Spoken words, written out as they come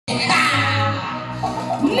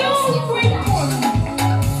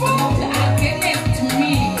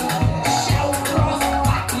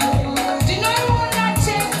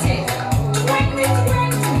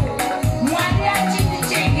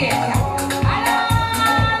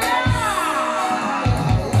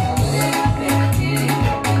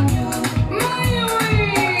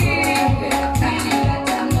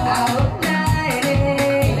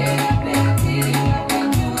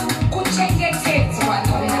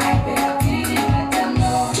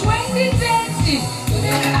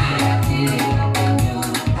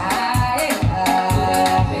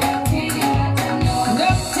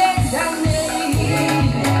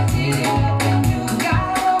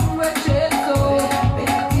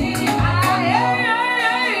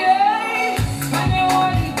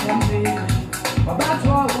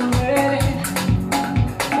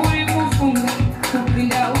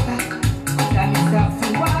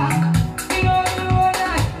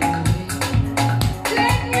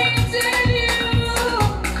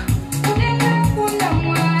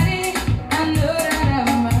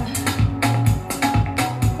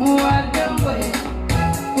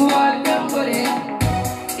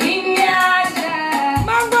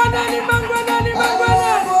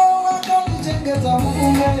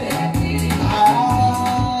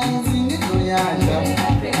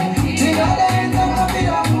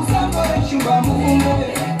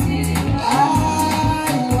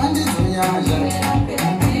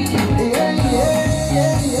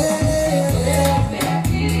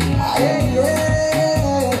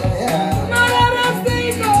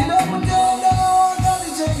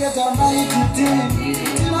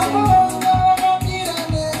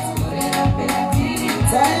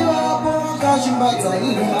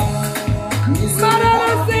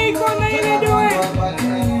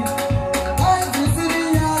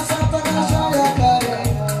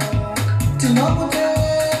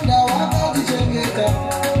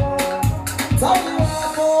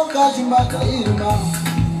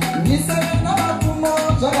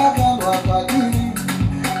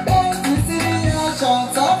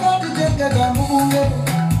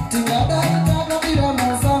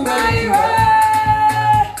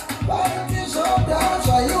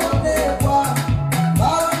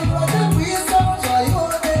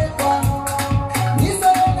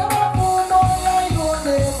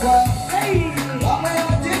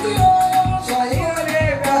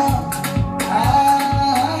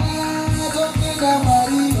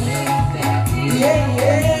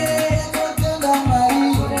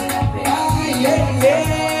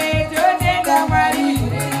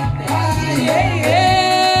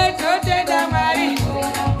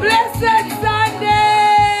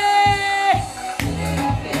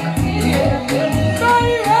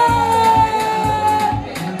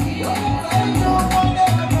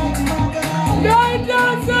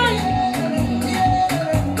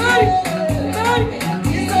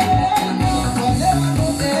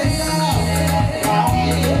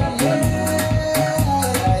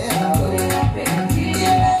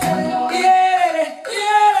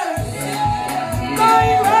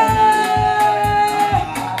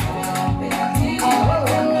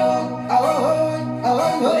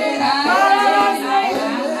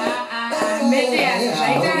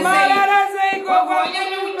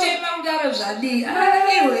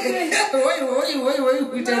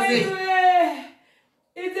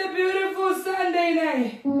It's a beautiful Sunday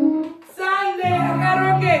night. Sunday,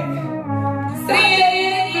 karaoke.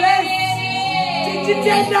 Sunday, blessed.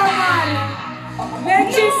 Titenda mali.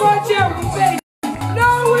 Mechi soche mpe. No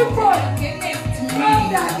weapon.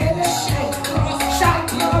 Brother, get a shot.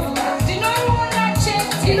 Do you know you want that check?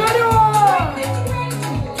 Do you know you want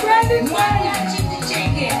 2020?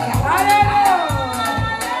 Hallelujah.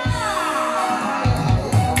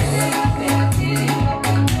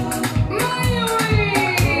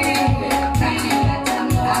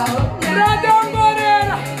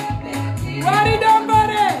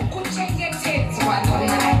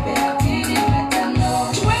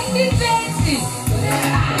 This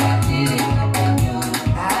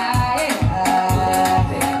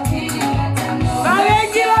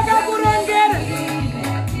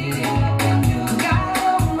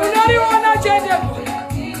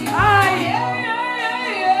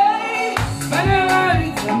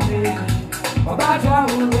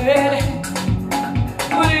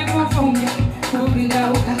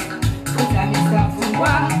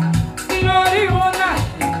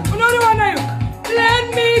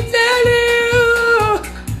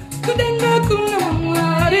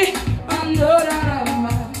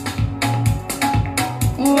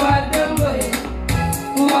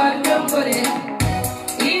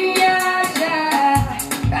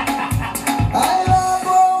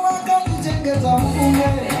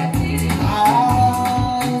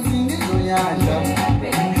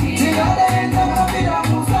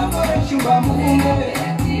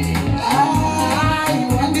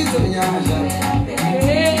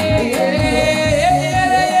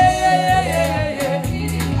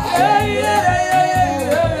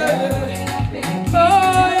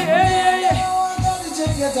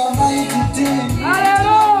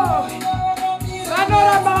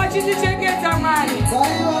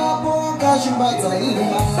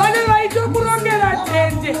Pane vaitokurongera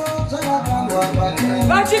tende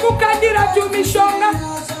vachikukandira tumishonga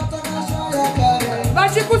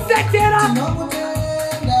vachikusetera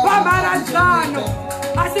pamharadzano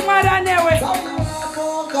asi Mwari anewe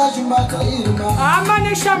hama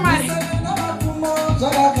neshamari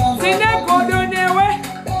dzine godo newe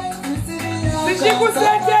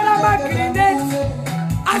dzichikusetera magrineti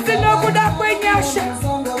asi nokuda kwenyasha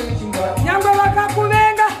nyangwe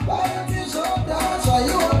vakakuvenga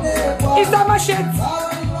isa mashetsi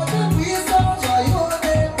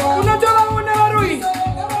unotovaona varoi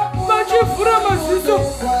vachivhura maziso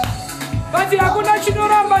vati hakuna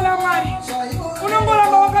chinoramba naMwari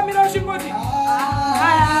unongoramba wakamira uchingoti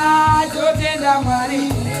totenda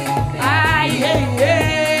Mwari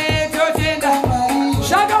totenda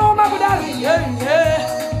zvakaoma kudaro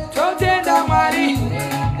totenda Mwari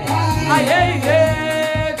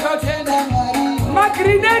totenda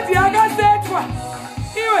magrineti akasetwa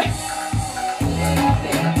iwe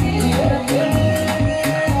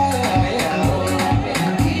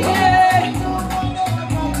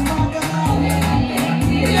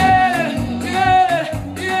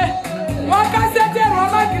wakaseterwa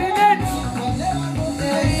magrineti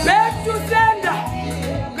back to sender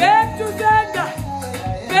back to sender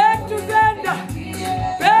back to sender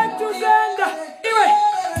back to sender iwe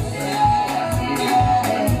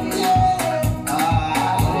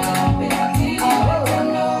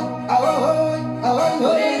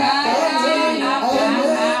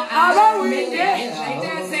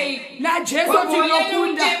Jesu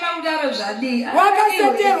tinokunda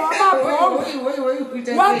wakaseterwa mabhomba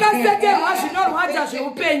wakaseterwa zvinorwadza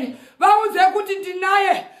zveupenyu vaudze kuti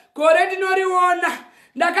ndinaye gore ndinoriona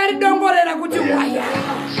ndakaridongorera kuti waya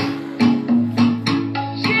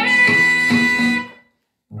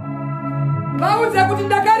vaudze kuti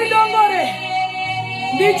ndakaridongorera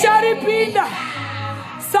ndicharipinda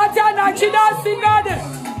Satani achida asingade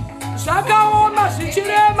zvakaoma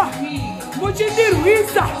zvichirema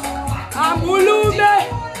muchindirwisa amulume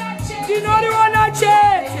ndinoriona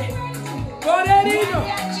chete gore rino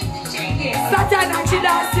Satani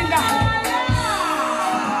achida asingade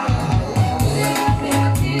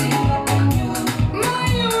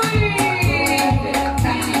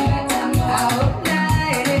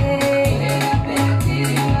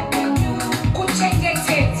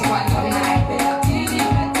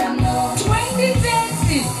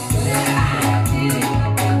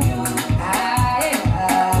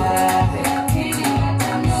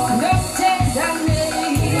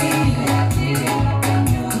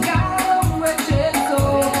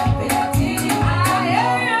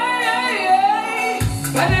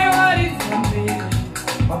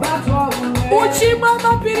uchimwa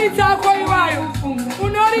mapiritsi ako iwayo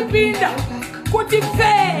unoripinda kuti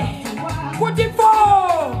fe kuti fo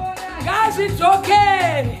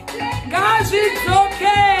ngazvidzokere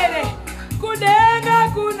kudenga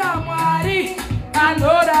kuna Mwari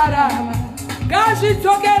anorarama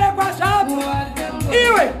ngazvidzokere kwazvapo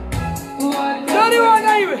iwe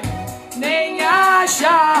ndoriona iwe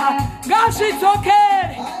nenyasha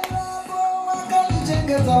ngazvidzokere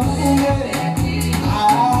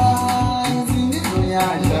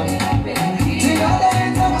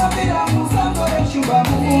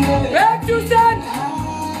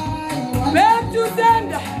back to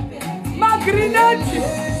sender magrineti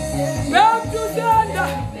back to sender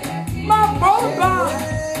mabomba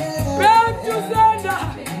back to sender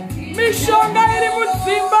mishonga iri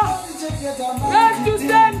mudzimba back to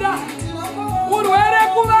sender urwere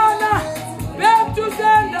kuvana back to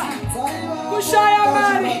sender kushaya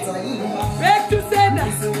mari back to sender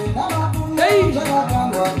hey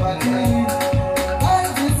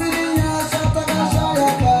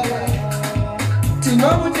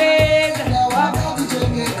tinomutenda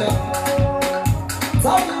wakatichengeta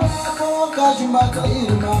tsani wako wakachimbaza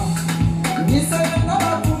irima ndisena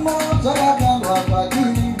makumo zvakakandwa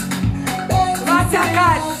kwatiri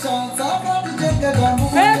vatakati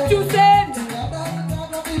back to sender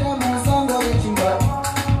musango rechimba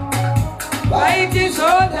vaiti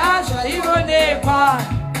zvona zvaionekwa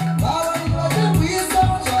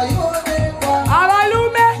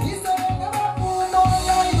avalume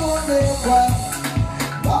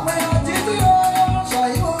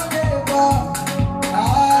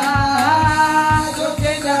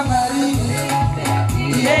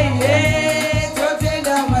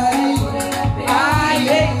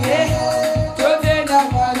totenda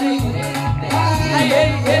Mwari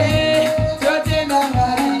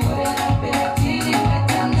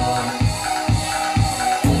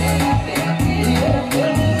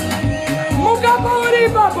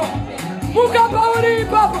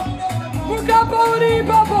uri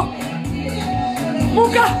babo.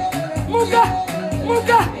 Muka, muka,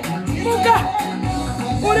 muka, muka.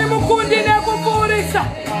 Uri mukundi nekupurisa.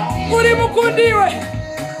 Uri mukundiwe.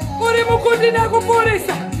 Uri mukundi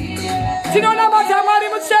nekupurisa. Tinona matamari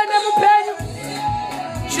mutsene mupenyu.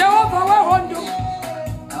 Jehovah wehondo.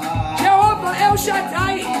 Jehovah El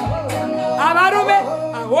Shaddai. Avarume.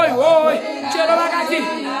 Ahoy, hoy. Chero vakati.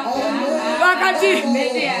 Vakati.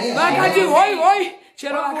 Vakati, hoy, hoy.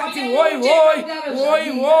 Chero vakati, hoy, hoy. Hoy,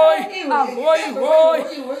 hoy. Ahoy, hoy.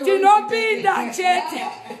 Tinopinda chete.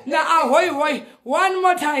 Na ahoy, hoy. One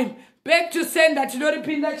more time. Back to sender.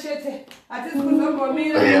 Tinopinda chete. Ati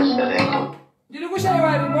sikuzongomira. Ndiri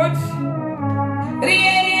kushaiwa remote.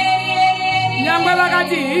 Nyangwe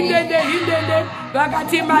vakati hindende hindende.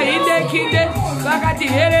 Vakati mahinde kinde. Vakati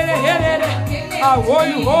herere herere.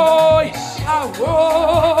 Ahoy, hoy.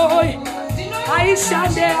 Ahoy.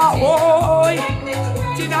 Aishande ahoy.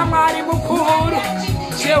 Tina Mwari mukuru.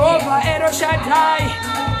 Jehovah El Shaddai.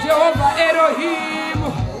 Jehovah Elohim.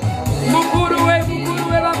 Mukuru we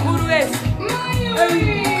bakuru we.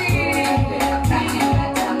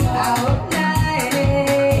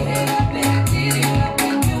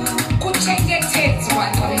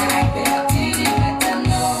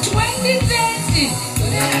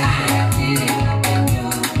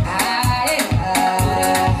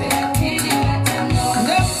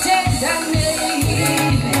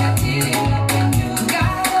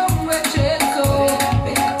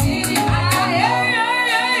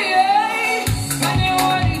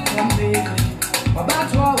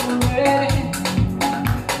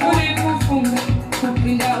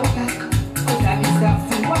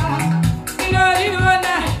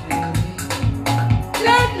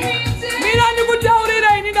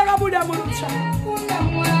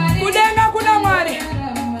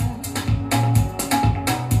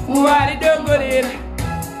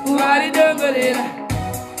 Mwari dongorera.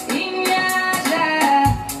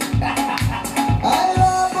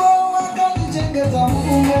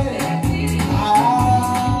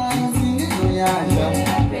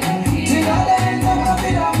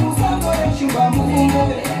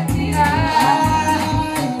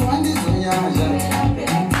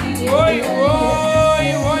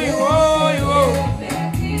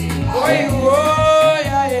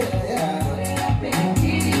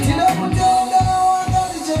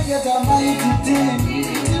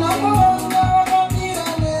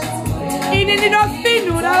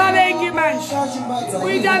 Ndinofinura vavengi manje.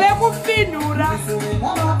 Kuita vekufinura.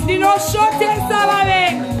 Ndinoshotesa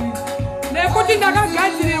vavengi. Nekuti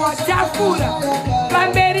ndakagadzirirwa tafura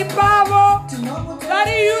pamberi pavo.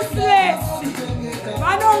 Vari useless.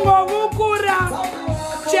 Vanongovukura.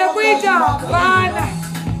 Chekuita hapana.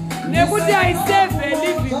 Nekuti I serve a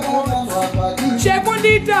living God.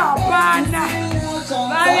 Chekundita hapana.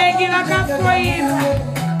 Vavengi vakafoira.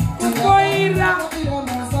 Kufoira.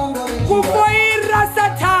 Kufoira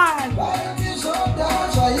Satan.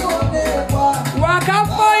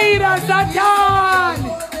 Wakafoira Satan.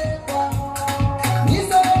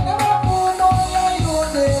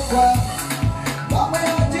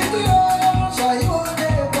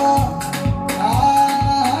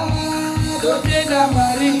 Totenda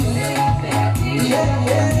Mari.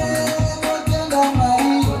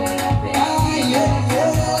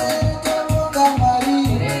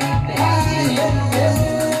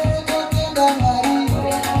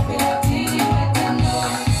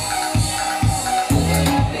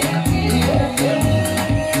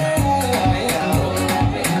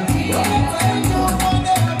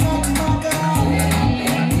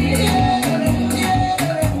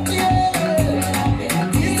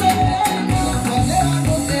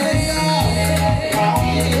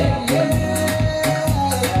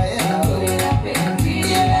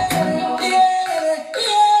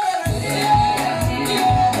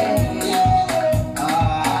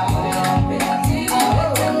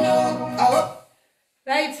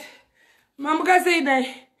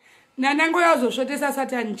 Nanango yazosvotesa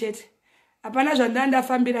Satani chete. Hapana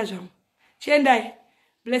zvandandafambira zvangu. Chiendai.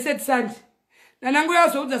 Blessed Sunday. Nanango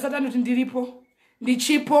yazoudza Satani kuti ndiripo,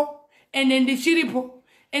 ndichipo, ende ndichiripo,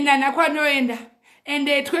 ende anakwanoenda,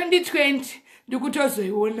 ende 2020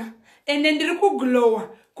 ndikutozoiona, ende ndiri kuglowa,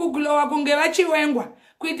 kuglowa kunge vachiwengwa,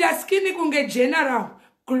 kuita skini kunge general,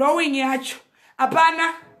 glowing yacho.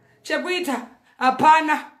 Hapana chekuita,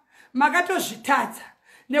 hapana makatozvitadza.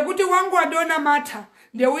 Nekuti wangu wadona mata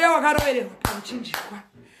ndeuya wakarovererwa pamuchinjikwa.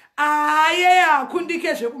 Aye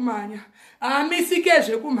akundike zvekumhanya, amisike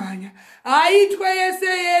zvekumhanya, aitwe yese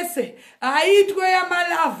yese, aitwe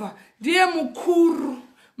yamalavha, ndiye mukuru.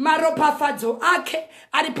 Maropafadzo ake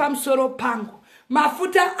ari pamusoro pangu,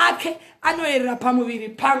 mafuta ake anoerera pamuviri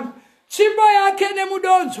pangu. Chimbo yake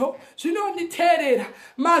nemudonzo zvinonditeerera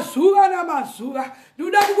mazuva namazuva.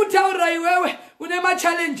 Ndoda kukutaurira iwewe une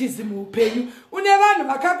machallenges muupenyu, une vanhu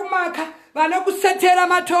vakakumaka vanokusetera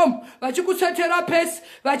matombo, vachikusetera pesi,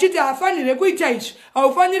 vachiti hafanire kuita izvi,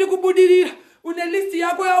 haufaniri kubudirira. Une listi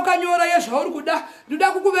yako yaukanyora yezvauri kuda.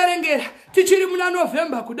 Ndoda kukuverengera tichiri muna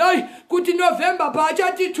November kudai kuti November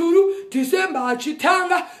paachati turu, December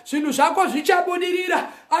achitanga, zvinhu zvako zvichabudirira.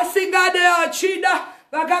 Asingade achida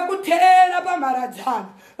vakakuteera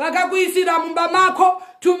pamharadzano, vakakuisira mumba mako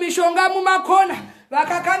tumishonga mumakona,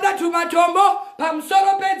 vakakanda tumatombo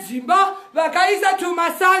pamusoro pedzimba, vakaisa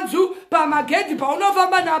tumasanzu pamagedhi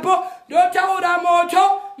paunofamba napo. Ndotaura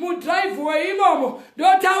moto mudriveway imomo,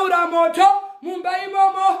 ndotaura moto mumba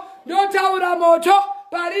imomo, ndotaura moto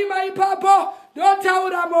parima ipapo,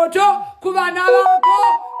 ndotaura moto kuvana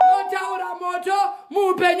vako, ndotaura moto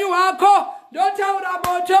muupenyu hwako, ndotaura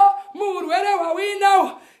moto muurwere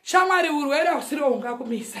hwauinawo. Shamwari, urwere husiri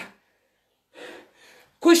hungakumisa,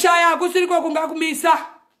 kushaya hakusiriko kungakumisa,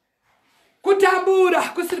 kutambura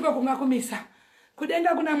kusiriko kungakumisa.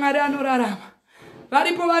 Kudenga kuna Mwari anorarama.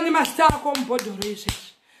 Varipo vane mazita ako mubhodhoro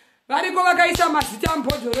izvezvi, variko vakaisa mazita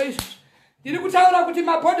mubhodhoro izvezvi. Ndiri kutaura kuti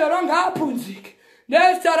mabhodhoro ngaapunzike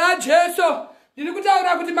nezita raJesu. Ndiri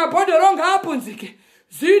kutaura kuti mabhodhoro ngaapunzike,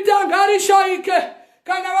 zita ngarishaike.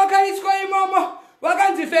 Kana wakaiswa imomo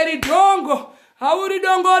wakanzi Feridongo, hauri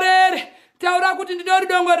dongorere. Taura kuti ndinori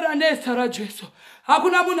dongorera nezita raJesu.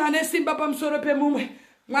 Hakuna munhu ane simba pamusoro pemumwe,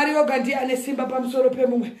 Mwari oga ndiye ane simba pamusoro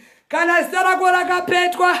pemumwe. Kana zita rako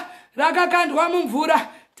rakapetwa, rakakandwa mumvura,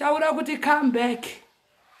 taura kuti come back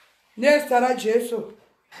nezita raJesu.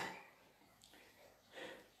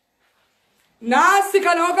 Nhasi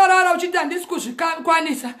kana wakarara uchiti handisi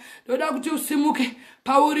kuzvikwanisa, ndoda kuti usimuke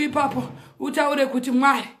pauri ipapo utaure kuti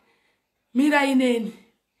Mwari, mira ineni.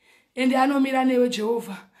 Ende anomira newe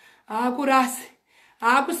Jehovha. Haakurasi,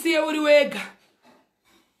 haakusiye uri wega.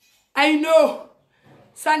 I know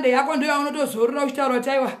Sunday yako ndio yaunotozorora uchitaura kuti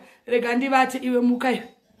aiwa rega ndivati iwe muka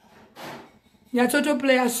iwe. Nyatsoto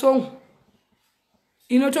play a song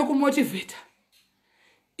inotokumotivate,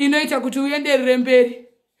 inoita kuti uenderere mberi,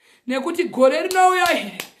 nekuti gore rinouya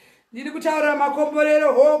iri ndiri kutaura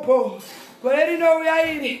makomborero hope. Gore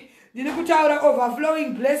rinouya iri ndiri kutaura overflowing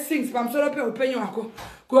blessings pamusoro peupenyu hwako.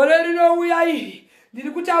 Gore rinouya iri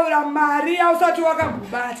ndiri kutaura mari yausati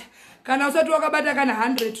wakambobata. Kana usati wakabata kana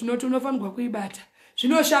 100 noti unofanirwa kuibata.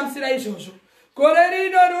 Zvinoshamisira izvozvo. Gore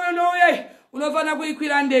rino rinouya unofanira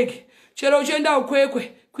kuikwira ndege, chero uchienda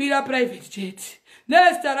ukwekwe kuira private jet.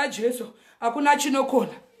 Nezita raJesu hakuna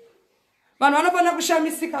chinokona. Vanhu vanofanira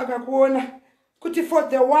kushamisika vakakuona kuti for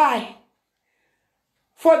the why,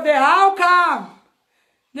 for the how come.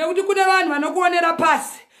 Nekuti kune vanhu vanokuonera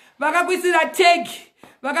pasi, vakakuisira tag,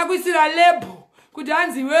 vakakuisira label kuti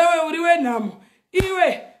hanzi wewe uri wenhamo.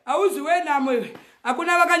 Iwe hauzi wenhamo iwe.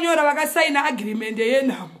 Hakuna vakanyora vakasaina agreement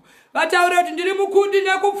yenhamo. Vataura kuti ndiri mukundi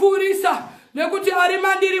nekupfuurisa, nekuti ari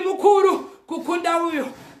mandiri mukuru kukunda uyo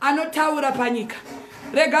anotaura panyika.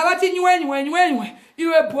 Rega vati nywenywe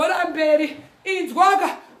iwe bhora mberi.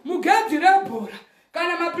 Inzwaka mugedhi rebhora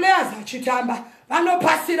kana maplayers achitamba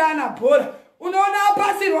vanopasirana bhora. Unoona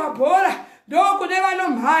apasirwa bhora ndokune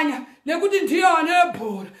vanomhanya nekuti ndiyo ane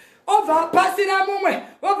bhora. Obva apasira mumwe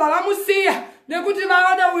obva vamusiya nekuti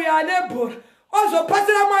vaona uyo ane bhora.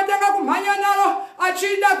 Ozopasira mwatanga kumhanya naro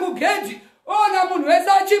achinda kugedhi, ona munhu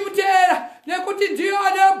wese achimuteera nekuti ndiyo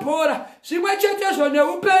ane bhora. Zvimwe chetezvo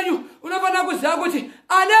neupenyu, unofanira kuziva kuti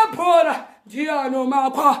ane bhora ndiyo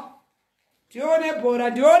anomakwa. Ndione bhora,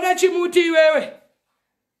 ndione chimuti iwewe.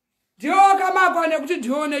 Ndiyo wakamakwa nekuti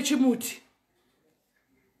ndione chimuti.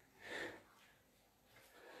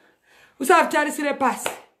 Usavtarisire pasi.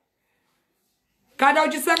 Kana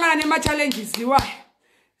uchisangana nemachallenges iwayo,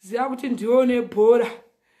 ziva kuti ndione bhora.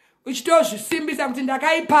 Uchitozvisimbisa kuti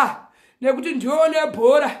ndakaipa nekuti ndione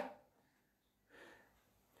bhora.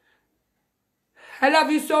 I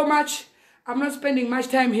love you so much. I'm not spending much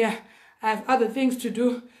time here. I have other things to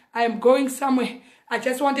do. I am going somewhere. I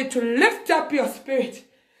just wanted to lift up your spirit.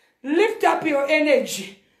 Lift up your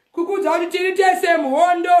energy. Kukudza kuti tiritese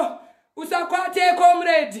muhondo. Usakwate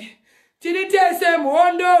comrade. Tiritese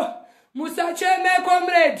muhondo. Musacheme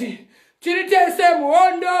comrade. Tiritese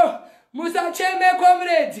muhondo. Musacheme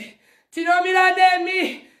comrade. Tinomira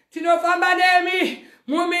nemi. Tinofamba nemi.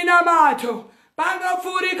 Muminamato.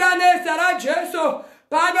 Panofurika nezita raJesu.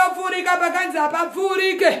 Panofurika pakanzi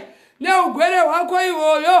hapapfurike neugwere hwako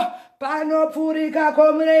iwoyo. Panofurika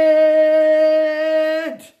comrade.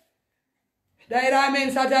 Daira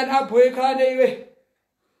amen. Satani abhoekane iwe.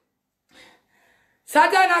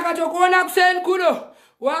 Satani akatokuona kuseni kuno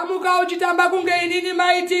wamuka uchitamba kunge inini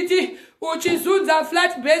maititi uchizudza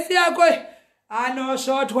flat base yako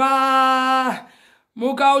anoshotwa.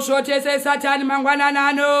 Muka ushotese Satani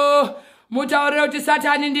mangwananano. Mutaurire kuti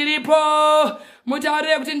Satani ndiripo.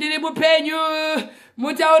 Mutaurire kuti ndiri mupenyu.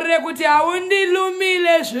 Mutaurire kuti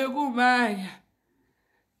haundilumile zvekumanya.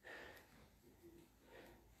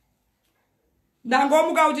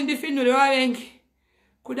 Ndangomuka kuti ndifinure vavengi.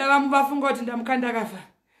 Kuda vamu vafunga kuti ndamukanda kafa.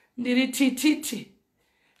 Ndiri ti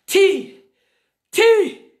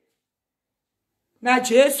na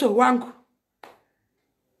Jesu wangu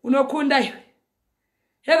unokunda iwe.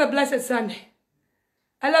 Have a blessed Sunday.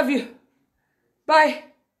 I love you. Bye.